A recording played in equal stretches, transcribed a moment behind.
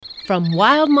From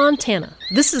Wild Montana,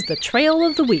 this is the Trail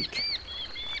of the Week.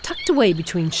 Tucked away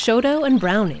between Choteau and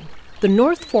Browning, the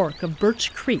North Fork of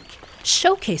Birch Creek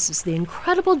showcases the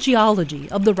incredible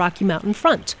geology of the Rocky Mountain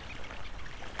front.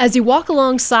 As you walk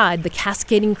alongside the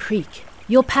cascading creek,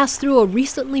 you'll pass through a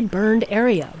recently burned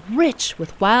area rich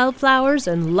with wildflowers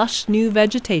and lush new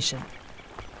vegetation.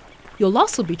 You'll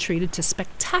also be treated to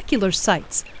spectacular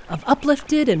sights of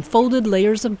uplifted and folded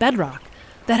layers of bedrock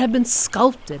that have been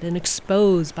sculpted and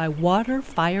exposed by water,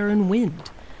 fire, and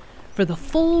wind. For the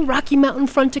full Rocky Mountain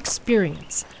front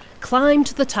experience, climb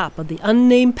to the top of the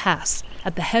unnamed pass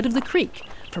at the head of the creek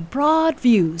for broad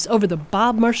views over the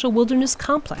Bob Marshall Wilderness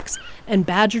Complex and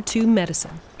Badger II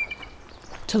Medicine.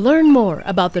 To learn more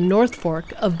about the North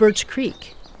Fork of Birch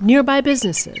Creek, nearby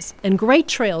businesses, and great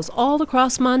trails all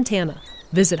across Montana,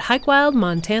 visit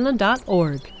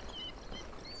hikewildmontana.org.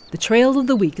 The Trail of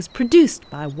the Week is produced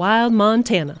by Wild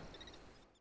Montana.